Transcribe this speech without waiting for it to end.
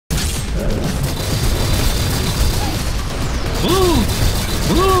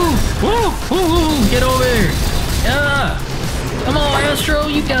Woohoo! Get over here! Yeah! Come on, Astro,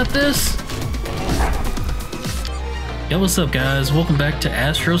 you got this! Yo, what's up, guys? Welcome back to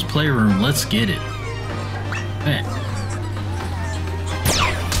Astro's Playroom. Let's get it. Man.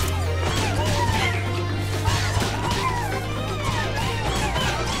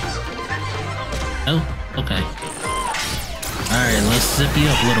 Oh, okay. Alright, let's zip you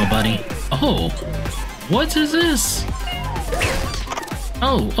up, little buddy. Oh! What is this?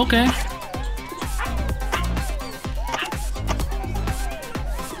 Oh, okay.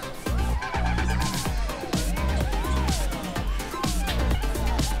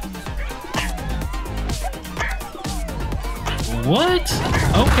 What?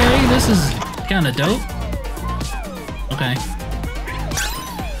 Okay, this is kind of dope. Okay.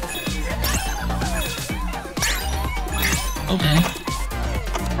 Okay.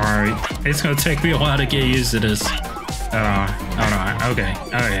 Alright, it's gonna take me a while to get used to this. Hold on. Okay,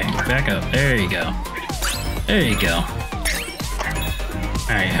 back up. There you go. There you go.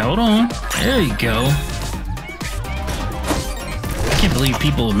 Alright, hold on. There you go. I can't believe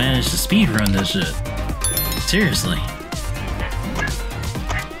people manage to speedrun this shit. Seriously.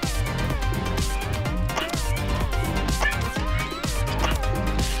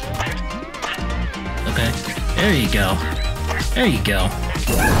 Okay, there you go. There you go.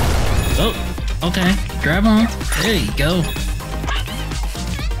 Oh, okay. Grab on. There you go.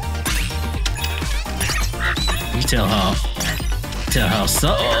 You tell how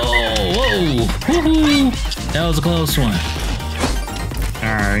so. Oh, whoa. Woohoo. That was a close one.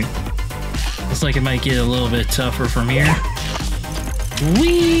 Alright. Looks like it might get a little bit tougher from here.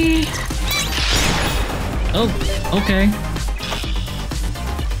 Whee! Oh, okay.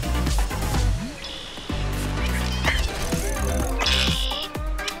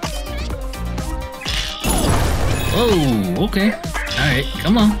 Oh, okay. Alright,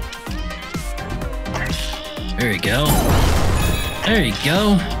 come on. There you go. There you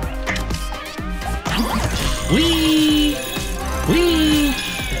go. Whee! Whee!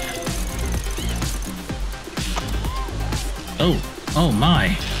 Oh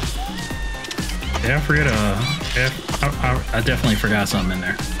my. Did I forget I definitely forgot something in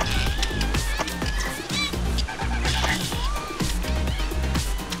there.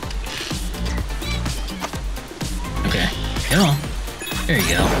 Okay, come on. There you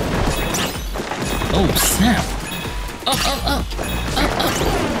go. Oh, snap. Up.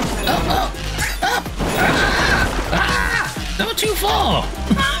 Don't you fall.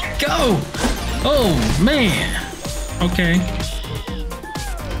 Go. Oh, man. Okay.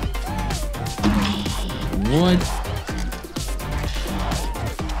 What?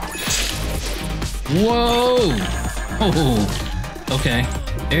 Whoa. Oh, okay.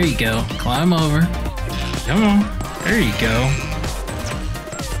 There you go. Climb over. Come on. There you go.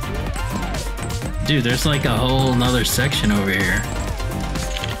 Dude, there's like a whole nother section over here.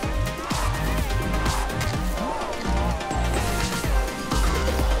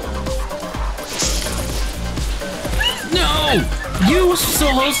 No! You were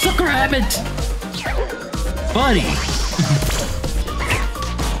supposed to grab it! Buddy!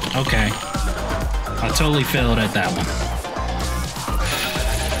 Okay. I totally failed at that one.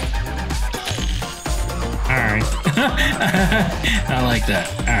 Alright. I like that.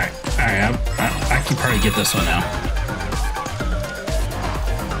 Alright. Alright, I can probably get this one now.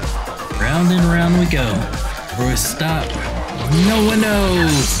 Round and round we go. Where we stop, no one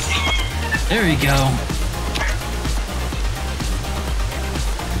knows. There you go.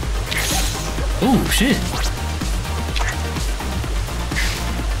 Oh, shit.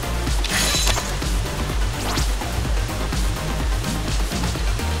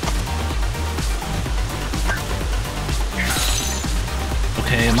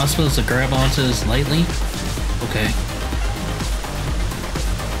 Okay, am I supposed to grab onto this lightly? Okay.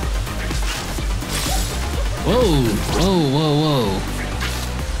 Whoa!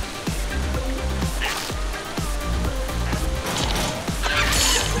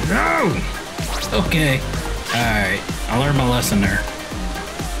 No! Okay. Alright. I learned my lesson there.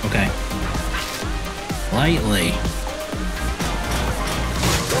 Okay. Lightly.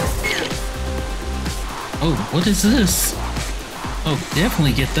 Oh, what is this? Oh,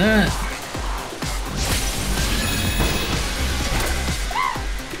 definitely get that.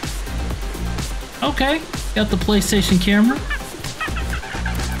 Okay, got the PlayStation camera.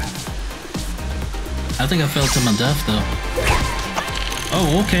 I think I fell to my death though.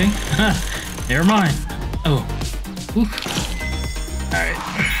 Oh, okay. Never mind. Oh. Alright.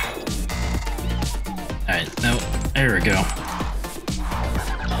 Alright, no. There we go.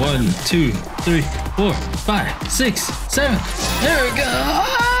 1, 2, 3, 4, 5, 6, 7. There we go.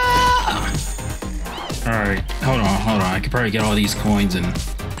 Alright, hold on. I could probably get all these coins in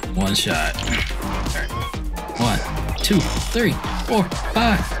one shot. Alright. 1, 2, 3, 4,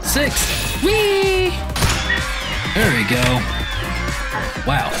 5, 6. Whee! There we go.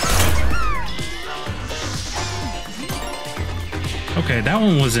 Wow. Okay, that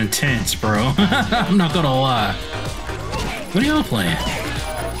one was intense, bro. I'm not gonna lie. What are y'all playing?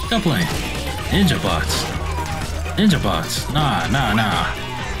 Y'all playing? Ninja bots. Ninja bots. Nah.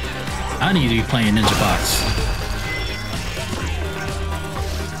 I need to be playing ninja bots.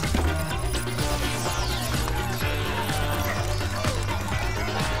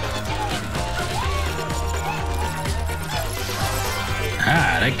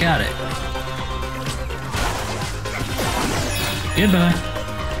 Ah, I got it. Goodbye.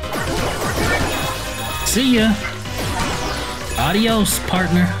 See ya. Adios,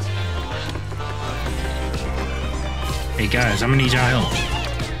 partner. Hey guys, I'm gonna need y'all help.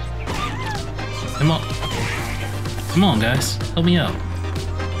 Come on. Come on, guys. Help me out.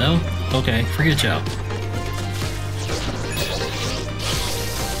 No? Okay, forget y'all.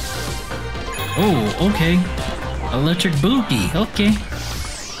 Oh, okay. Electric boogie. Okay.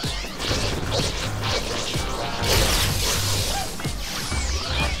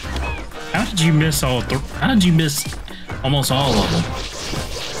 How did you miss all how did you miss almost all of them?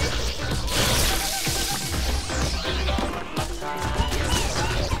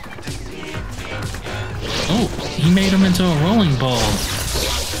 Oh, he made him into a rolling ball.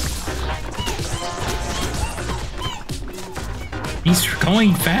 He's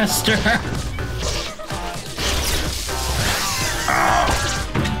going faster. Oh,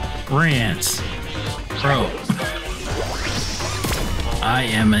 Rance. Bro. I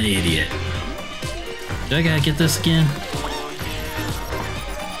am an idiot. Do I gotta get this again?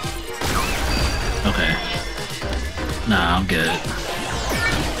 Okay. Nah, I'm good.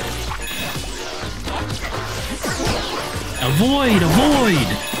 Avoid! Avoid!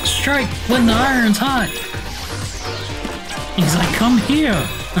 Strike when the iron's hot! He's like, come here!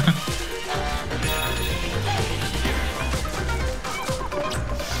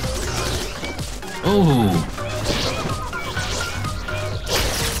 Oh!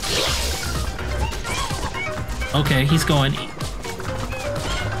 Okay, he's going.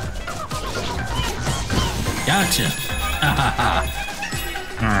 Gotcha! Ha ha ha!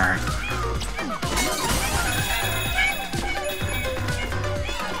 Alright.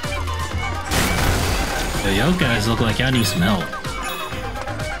 Yo, guys look like y'all need some help.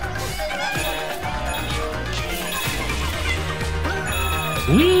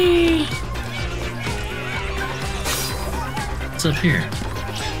 Whee! What's up here?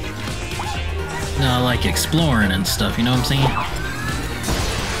 No, I like exploring and stuff, you know what I'm saying?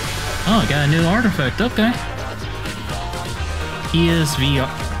 Oh, I got a new artifact, okay. PSVR.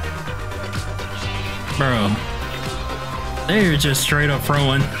 Bro. They're just straight up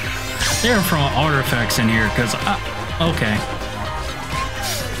throwing. They're throwing artifacts in here, because okay.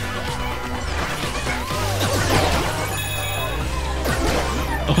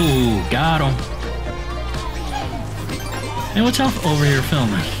 Oh, got him. Hey, what's up over here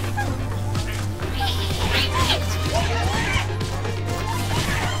filming?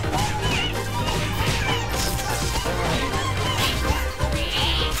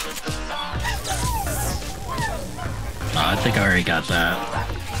 I think I already got that.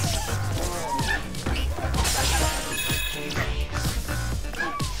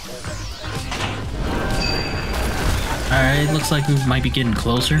 Alright, looks like we might be getting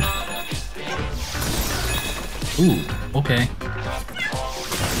closer. Ooh, okay.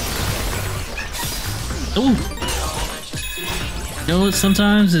 Ooh! You know what,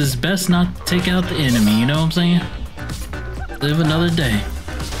 sometimes it's best not to take out the enemy, you know what I'm saying? Live another day.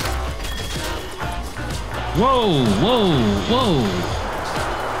 Whoa, whoa, whoa!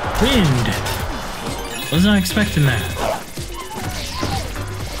 Wind! Was not expecting that.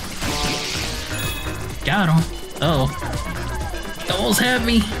 Got him. Uh oh. Almost had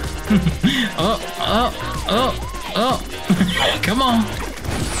me. Oh. Come on.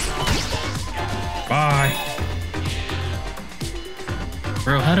 Bye.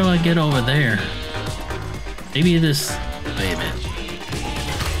 Bro, how do I get over there? Maybe this. Wait a minute.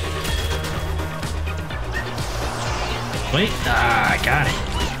 Wait. Ah, I got it.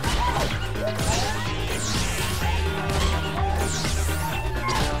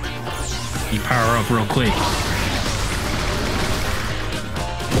 You power up real quick.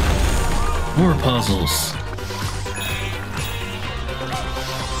 More puzzles.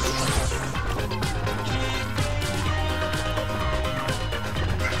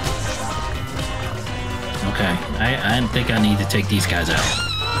 Okay, I think I need to take these guys out.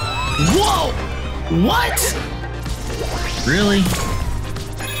 Whoa! What? Really?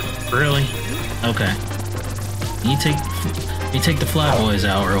 Really? Okay. You take the flat boys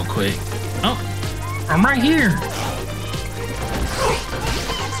out real quick. Oh, I'm right here.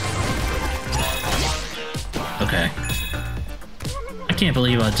 Okay. I can't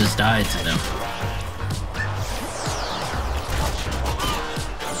believe I just died to them.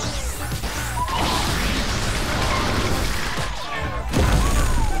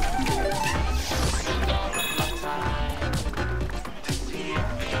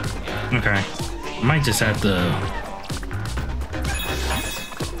 Okay. I might just have to...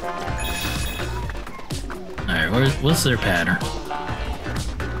 Alright, what's their pattern?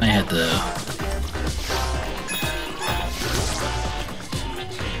 I had to...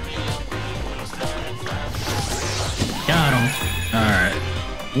 Got him. Alright.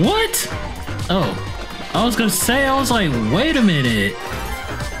 What? Oh. I was gonna say, I was like, wait a minute.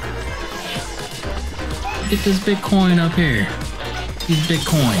 Get this Bitcoin up here. These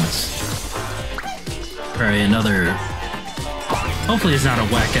Bitcoins. Alright, another... Hopefully it's not a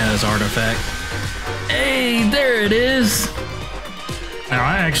whack-ass artifact. Hey, there it is! Now,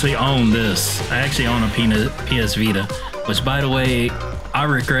 I actually own this. I actually own a PS Vita, which, by the way, I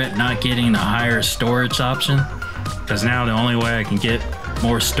regret not getting a higher storage option, because now the only way I can get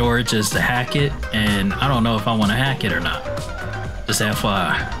more storage is to hack it, and I don't know if I want to hack it or not. Just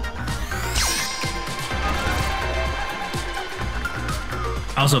FYI.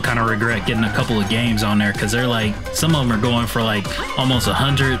 I also kind of regret getting a couple of games on there because they're like, some of them are going for like almost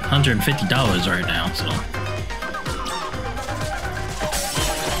 $150 right now, so.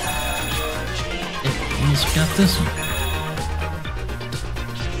 He's got this one.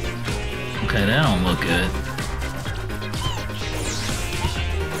 Okay, that don't look good.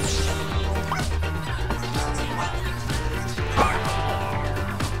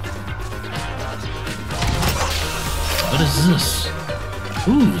 What is this?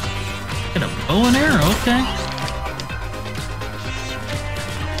 Ooh, got a bow and arrow, okay.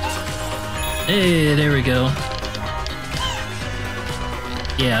 Hey, there we go.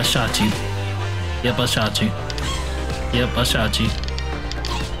 Yeah, I shot you. Yep, I shot you. Yep, I shot you.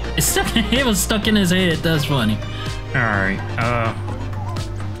 It's stuck. It was stuck in his head. That's funny. All right.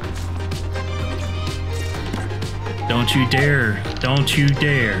 Don't you dare! Don't you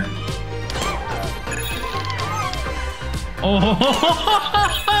dare! Oh,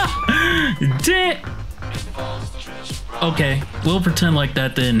 damn. Okay, we'll pretend like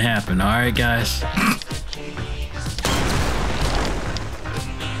that didn't happen. All right, guys. I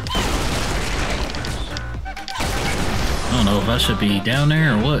don't know if I should be down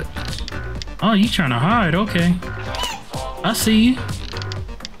there or what. Oh, you trying to hide? Okay, I see you.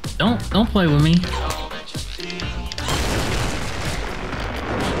 Don't play with me.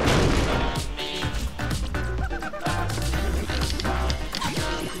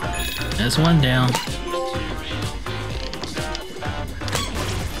 That's one down.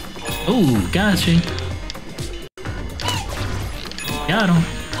 Ooh, got you. Got him.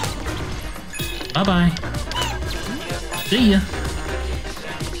 Bye-bye. See ya.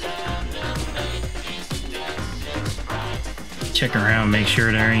 Check around, make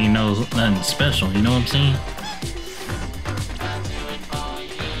sure there ain't nothing special, you know what I'm saying?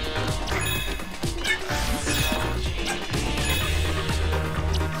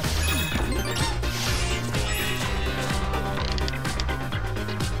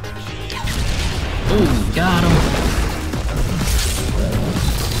 Oh, got him.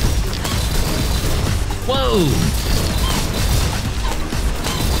 Whoa.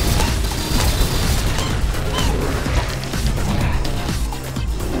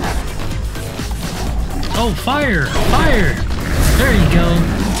 Oh, fire! Fire! There you go.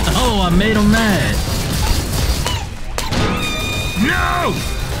 Oh, I made him mad. No!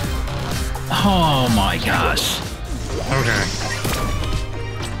 Oh my gosh. Okay.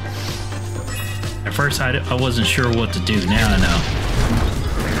 At first, I wasn't sure what to do. Now I know.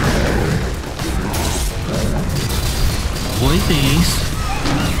 Avoid these.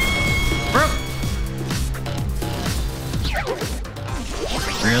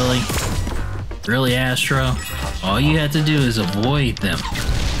 Really? Really, Astro? All you have to do is avoid them.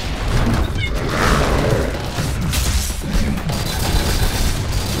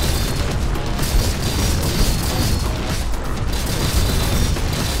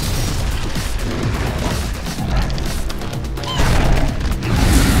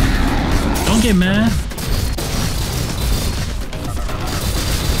 Don't get mad.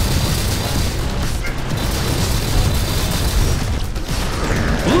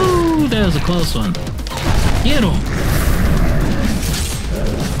 Ooh, that was a close one. Get him.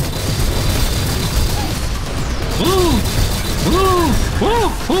 Woo! Woo! Woo!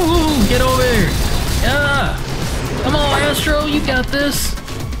 Woo! Woo! Get over here! Yeah! Come on, Astro, you got this!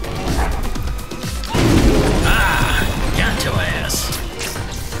 Ah! Got your ass!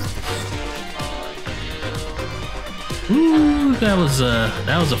 Ooh, that was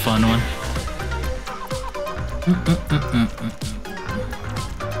a fun one.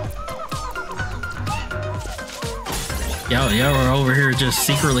 Y'all were over here just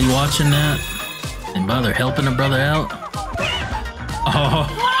secretly watching that? And bother helping a brother out? Oh,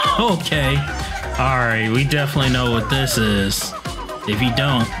 okay. Alright, we definitely know what this is. If you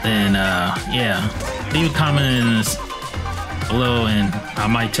don't, then, yeah. Leave a comment in this below and I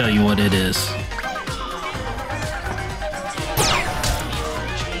might tell you what it is.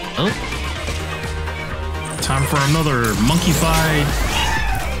 Oh. Time for another monkey-fied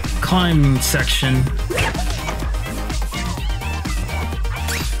climb section.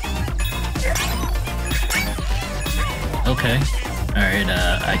 Okay. Alright,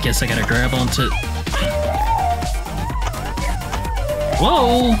 I guess I gotta grab onto...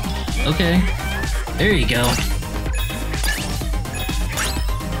 Whoa! Okay. There you go.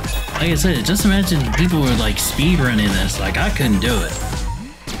 Like I said, just imagine people were like speedrunning this. Like, I couldn't do it.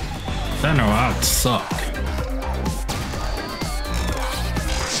 I know I'd suck.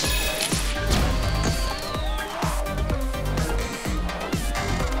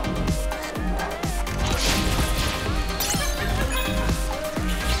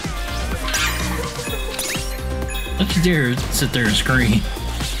 Don't you dare sit there and scream.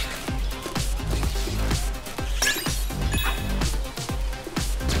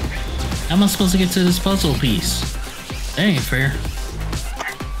 How am I supposed to get to this puzzle piece? That ain't fair.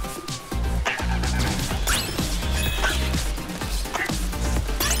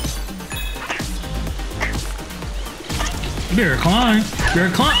 You better climb. You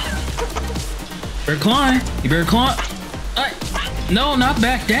better climb. You better climb. You better climb. No, not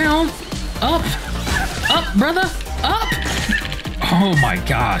back down. Up. Up, brother. Up. Oh my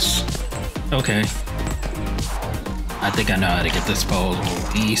gosh. Okay. I think I know how to get this puzzle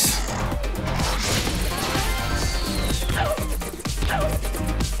piece.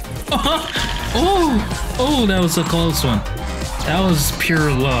 Oh, that was a close one. That was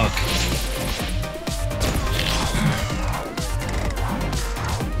pure luck.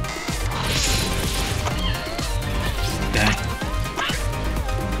 Okay.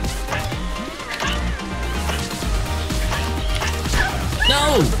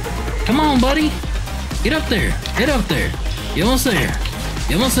 No! Come on, buddy. Get up there. Get up there. You almost there.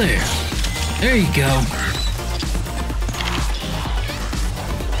 You almost there. There you go.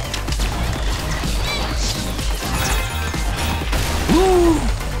 Woo!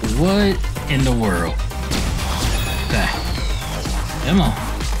 What in the world? Okay. Come on.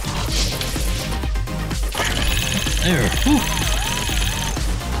 There. Woo.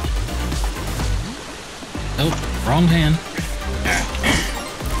 Oh, wrong hand.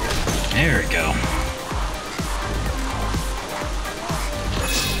 There we go.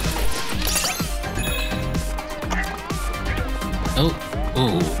 Oh,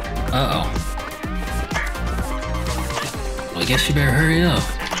 uh-oh. Well, I guess you better hurry up.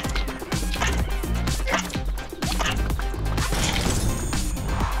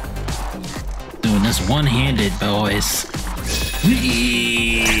 Doing this one-handed, boys.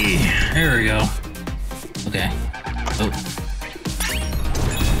 There we go. Okay. Oh.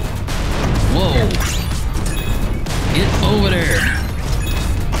 Whoa. Get over there.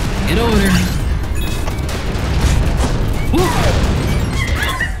 Get over there. Woo.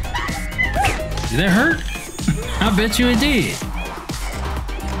 Did that hurt? I bet you it did.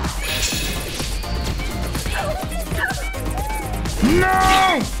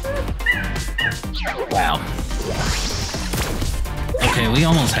 No! Wow. Okay, we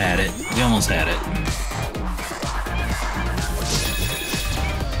almost had it. We almost had it.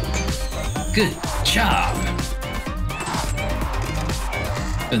 Good job.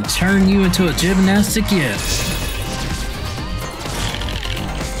 And turn you into a gymnastic yet.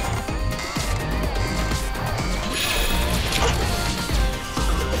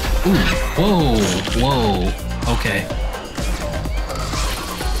 Ooh, whoa, whoa, okay.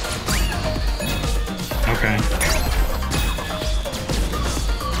 Okay.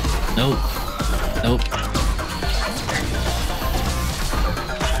 Nope. Nope.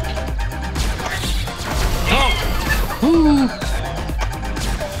 Oh! Woo!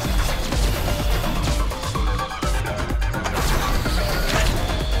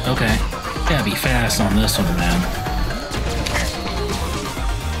 Okay. Gotta be fast on this one, man.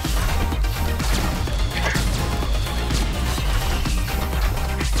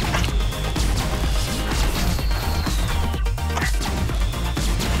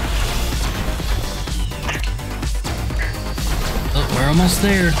 almost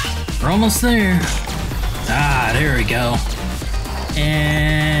there. We're almost there. Ah, there we go.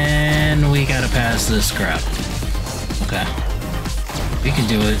 And we gotta pass this crap. Okay. We can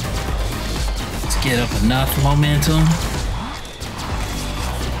do it. Let's get up enough momentum.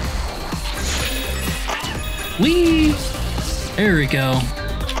 Whee! There we go.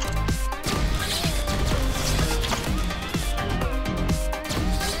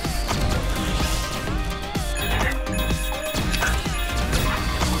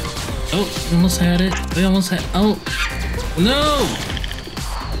 Oh, we almost had it. We almost had. Oh, no!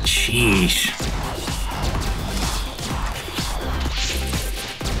 Sheesh.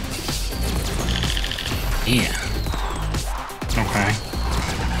 Yeah. Okay.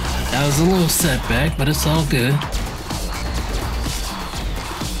 That was a little setback, but it's all good.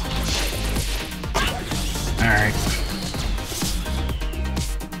 Alright.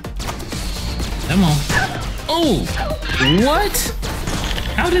 Come on. Oh! What?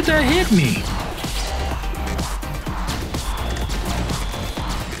 How did that hit me?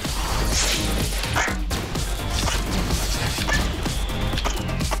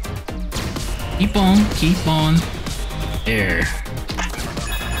 Keep on, keep on. There.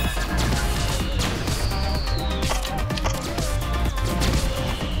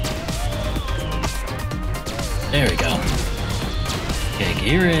 There we go. Okay,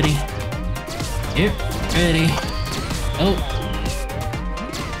 get ready. Get ready. Oh.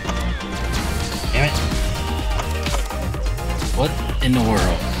 Damn it. What in the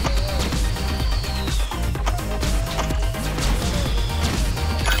world?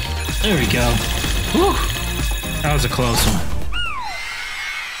 There we go. Whew. That was a close one.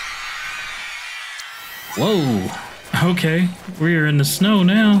 Whoa. Okay, we're in the snow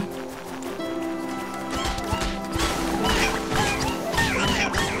now.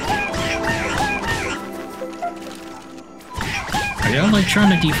 Are y'all like trying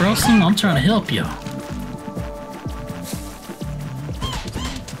to defrost them? I'm trying to help y'all.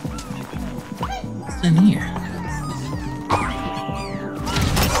 What's in here?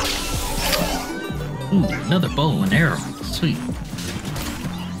 Ooh, another bow and arrow. Sweet.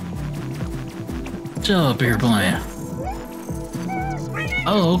 What y'all up here playing?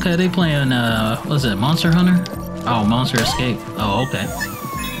 Oh, okay, they playing, what is it, Monster Hunter? Oh, Monster Escape. Oh, okay.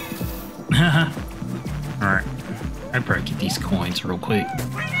 Haha. Alright. I'd probably get these coins real quick.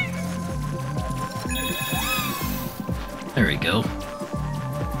 There we go.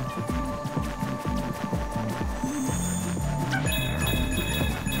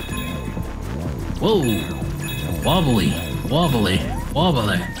 Whoa! Wobbly, wobbly,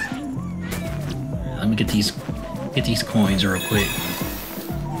 wobbly. Let me get these coins real quick.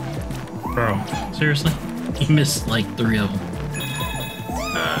 Bro, seriously? You missed like 3 of them.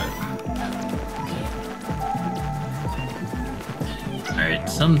 Alright,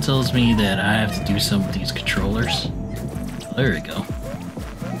 something tells me that I have to do some with these controllers. There we go.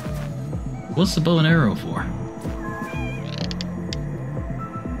 What's the bow and arrow for?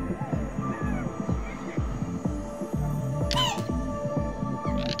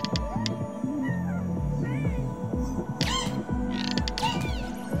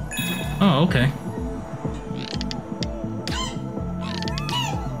 Oh, okay.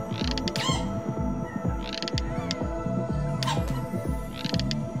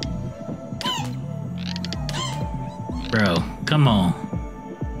 Bro, come on.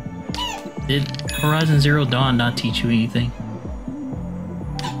 Did Horizon Zero Dawn not teach you anything?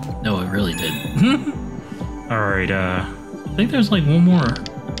 No, it really didn't. Alright, I think there's like one more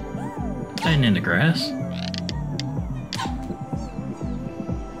hiding in the grass.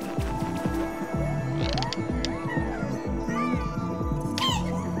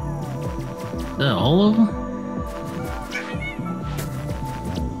 Is that all of them?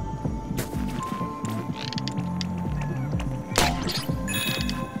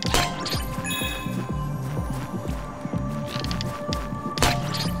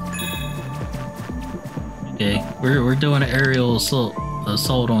 Okay, we're doing an aerial assault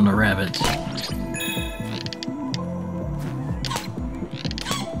on the rabbits.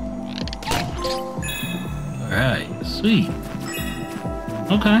 Alright, sweet.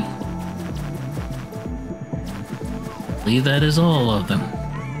 Okay. Leave that as all of them.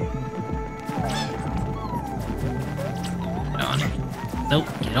 Get on. Nope,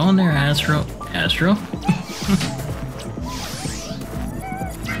 get on there, Astro. Astro? I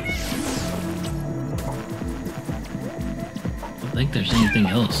don't think there's anything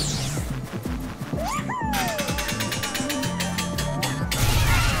else.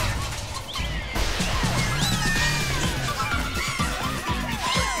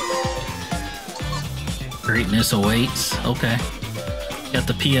 Greatness awaits. Okay. Got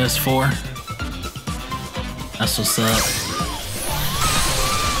the PS4. That's what's up.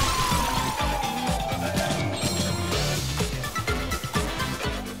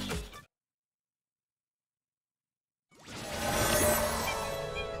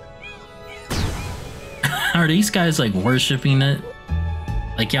 Are these guys like worshiping it?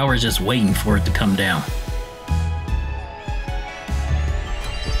 Like y'all were just waiting for it to come down.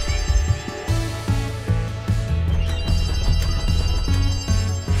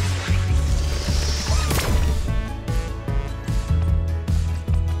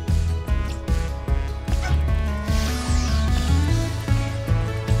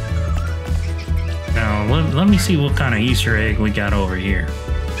 Now, let me see what kind of Easter egg we got over here.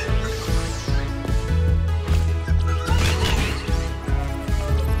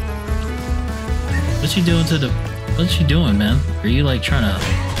 What you doing to the? What you doing, man? Are you like trying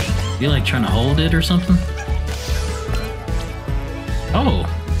to? You like trying to hold it or something? Oh,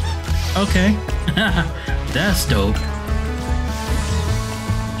 okay. That's dope.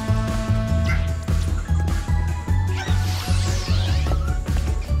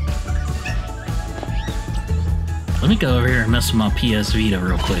 Let me go over here and mess with my PS Vita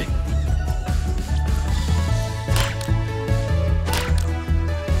real quick.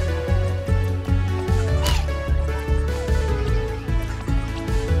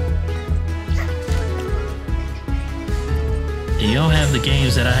 You don't have the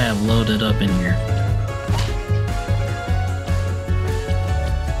games that I have loaded up in here.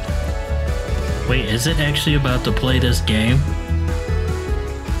 Wait, is it actually about to play this game?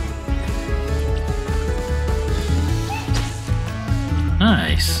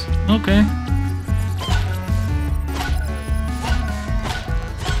 Nice. Okay.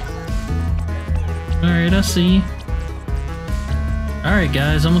 Alright, I see. Alright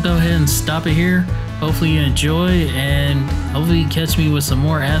guys, I'm gonna go ahead and stop it here. Hopefully you enjoy, and hopefully you catch me with some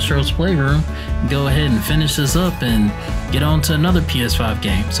more Astros Playroom. Go ahead and finish this up and get on to another PS5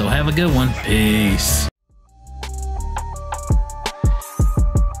 game. So have a good one. Peace.